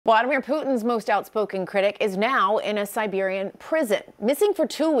Vladimir Putin's most outspoken critic is now in a Siberian prison. Missing for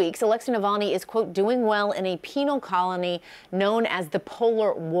 2 weeks, Alexey Navalny is, quote, doing well in a penal colony known as the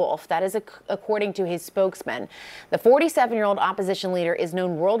Polar Wolf. That is according to his spokesman. The 47-year-old opposition leader is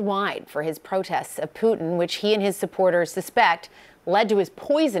known worldwide for his protests of Putin, which he and his supporters suspect led to his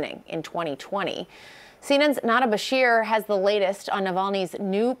poisoning in 2020. CNN's Nada Bashir has the latest on Navalny's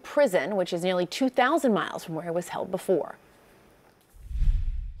new prison, which is nearly 2,000 miles from where he was held before.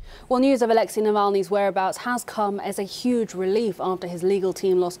 Well, news of Alexey Navalny's whereabouts has come as a huge relief after his legal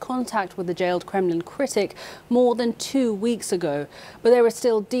team lost contact with the jailed Kremlin critic more than 2 weeks ago. But there is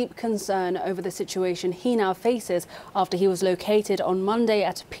still deep concern over the situation he now faces after he was located on Monday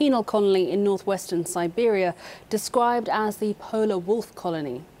at a penal colony in northwestern Siberia, described as the Polar Wolf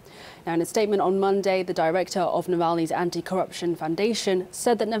colony. Now, in a statement on Monday, the director of Navalny's anti-corruption foundation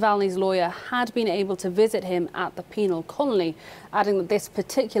said that Navalny's lawyer had been able to visit him at the penal colony, adding that this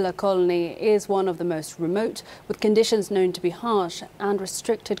particular colony is one of the most remote, with conditions known to be harsh and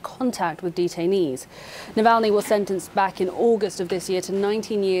restricted contact with detainees. Navalny was sentenced back in August of this year to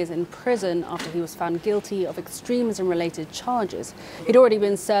 19 years in prison after he was found guilty of extremism-related charges. He'd already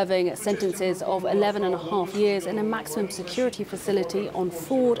been serving sentences of 11.5 years in a maximum security facility on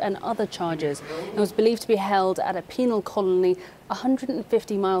fraud and other charges, and was believed to be held at a penal colony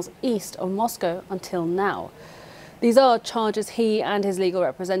 150 miles east of Moscow until now. These are charges he and his legal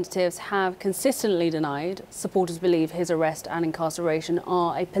representatives have consistently denied. Supporters believe his arrest and incarceration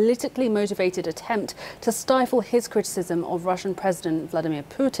are a politically motivated attempt to stifle his criticism of Russian President Vladimir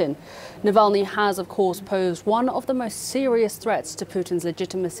Putin. Navalny has, of course, posed one of the most serious threats to Putin's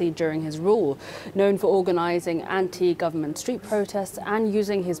legitimacy during his rule, known for organizing anti-government street protests and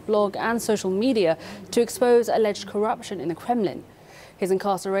using his blog and social media to expose alleged corruption in the Kremlin. His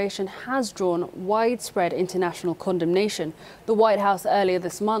incarceration has drawn widespread international condemnation, the White House earlier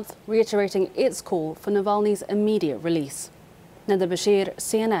this month reiterating its call for Navalny's immediate release. Nada Bashir,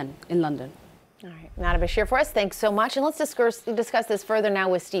 CNN in London. All right, Nada Bashir for us. Thanks so much. And let's discuss this further now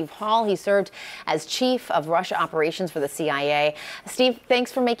with Steve Hall. He served as chief of Russia operations for the CIA. Steve,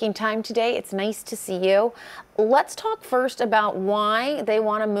 thanks for making time today. It's nice to see you. Let's talk first about why they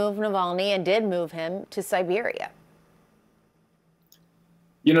want to move Navalny and did move him to Siberia.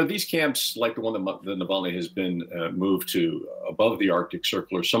 You know, these camps, like the one that Navalny has been moved to above the Arctic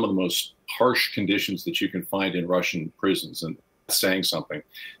Circle, are some of the most harsh conditions that you can find in Russian prisons. And that's saying something.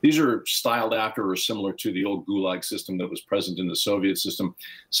 These are styled after or similar to the old Gulag system that was present in the Soviet system.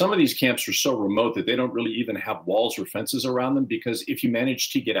 Some of these camps are so remote that they don't really even have walls or fences around them, because if you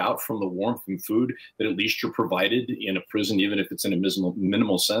manage to get out from the warmth and food that at least you're provided in a prison, even if it's in a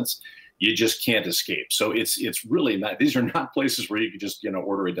minimal sense, you just can't escape. So it's really not, these are not places where you could just,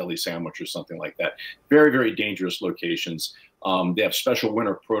 order a deli sandwich or something like that. Very, very dangerous locations. They have special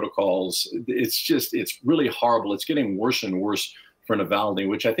winter protocols. It's really horrible. It's getting worse and worse for Navalny,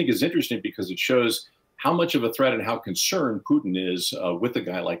 which I think is interesting because it shows how much of a threat and how concerned Putin is with a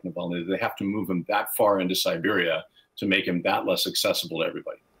guy like Navalny. They have to move him that far into Siberia to make him that less accessible to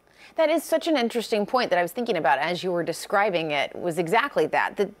everybody. That is such an interesting point that I was thinking about as you were describing it, was exactly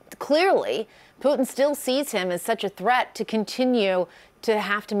that. That clearly Putin still sees him as such a threat to continue to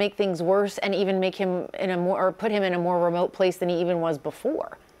have to make things worse and even make him put him in a more remote place than he even was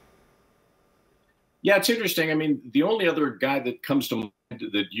before. Yeah, it's interesting. I mean, the only other guy that comes to mind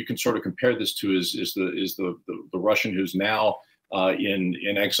that you can sort of compare this to is the Russian who's now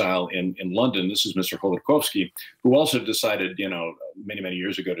in exile in London. This is Mr. Khodorkovsky, who also decided, many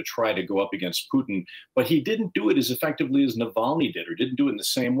years ago to try to go up against Putin, but he didn't do it as effectively as Navalny did, or didn't do it in the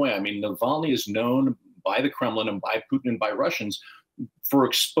same way. I mean, Navalny is known by the Kremlin and by Putin and by Russians for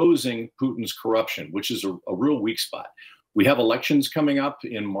exposing Putin's corruption, which is a real weak spot. We have elections coming up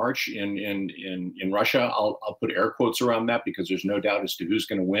in March in Russia. I'll put air quotes around that because there's no doubt as to who's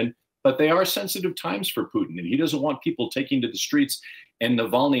going to win. But they are sensitive times for Putin, and he doesn't want people taking to the streets, and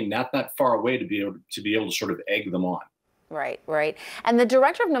Navalny not that far away to be able to sort of egg them on. Right, right. And the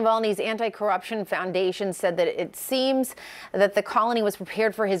director of Navalny's anti-corruption foundation said that it seems that the colony was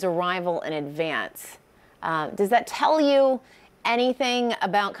prepared for his arrival in advance. Does that tell you anything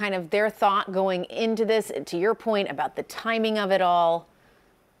about kind of their thought going into this, to your point about the timing of it all?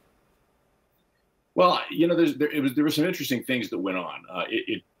 Well, there were some interesting things that went on.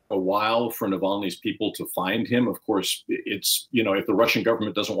 It a while for Navalny's people to find him. Of course, it's, if the Russian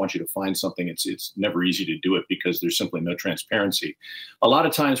government doesn't want you to find something, it's never easy to do it because there's simply no transparency. A lot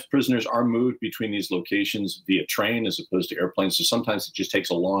of times prisoners are moved between these locations via train as opposed to airplanes. So sometimes it just takes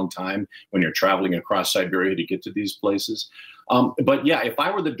a long time when you're traveling across Siberia to get to these places. But yeah, if I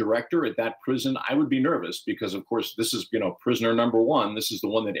were the director at that prison, I would be nervous because, of course, this is, prisoner number one. This is the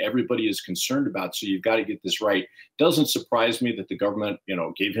one that everybody is concerned about. So you've got to get this right. Doesn't surprise me that the government,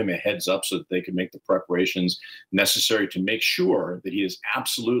 gave him a heads up so that they could make the preparations necessary to make sure that he is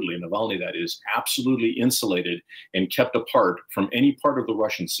absolutely, Navalny, that is absolutely insulated and kept apart from any part of the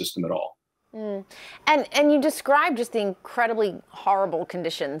Russian system at all. And you described just the incredibly horrible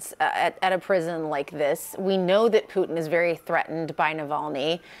conditions at a prison like this. We know that Putin is very threatened by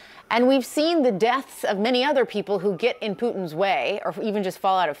Navalny, and we've seen the deaths of many other people who get in Putin's way or even just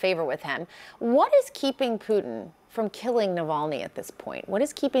fall out of favor with him. What is keeping Putin from killing Navalny at this point? What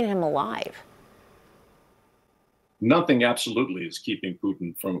is keeping him alive? Nothing absolutely is keeping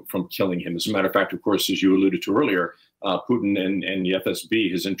Putin from killing him. As a matter of fact, of course, as you alluded to earlier, Putin and the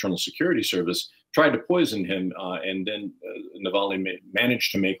FSB, his internal security service, tried to poison him. And then Navalny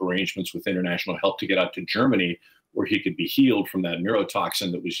managed to make arrangements with international help to get out to Germany, where he could be healed from that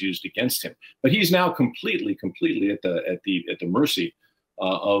neurotoxin that was used against him. But he's now completely at the mercy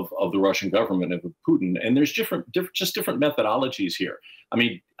of the Russian government, of Putin. And there's different methodologies here. I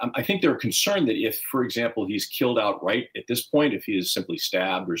mean, I think they're concerned that if, for example, he's killed outright at this point, if he is simply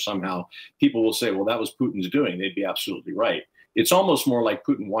stabbed or somehow, people will say, well, that was Putin's doing. They'd be absolutely right. It's almost more like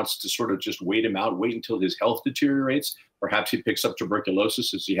Putin wants to sort of just wait him out, wait until his health deteriorates. Perhaps he picks up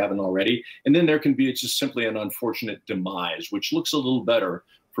tuberculosis, as he haven't already. And then there can be just simply an unfortunate demise, which looks a little better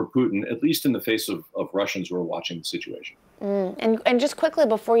for Putin, at least in the face of Russians who are watching the situation. And just quickly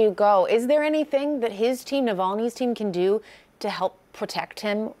before you go, is there anything that his team, Navalny's team, can do to help protect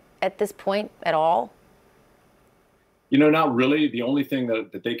him at this point at all? Not really. The only thing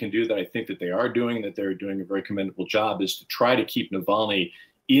that they can do, that I think that they are doing, that they're doing a very commendable job, is to try to keep Navalny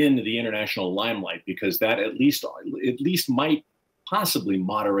in the international limelight, because that at least might possibly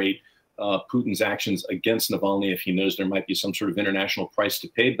moderate Putin's actions against Navalny if he knows there might be some sort of international price to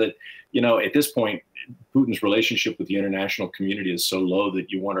pay. But, at this point, Putin's relationship with the international community is so low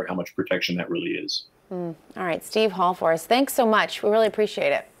that you wonder how much protection that really is. All right, Steve Hallforth, thanks so much. We really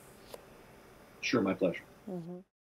appreciate it. Sure, my pleasure.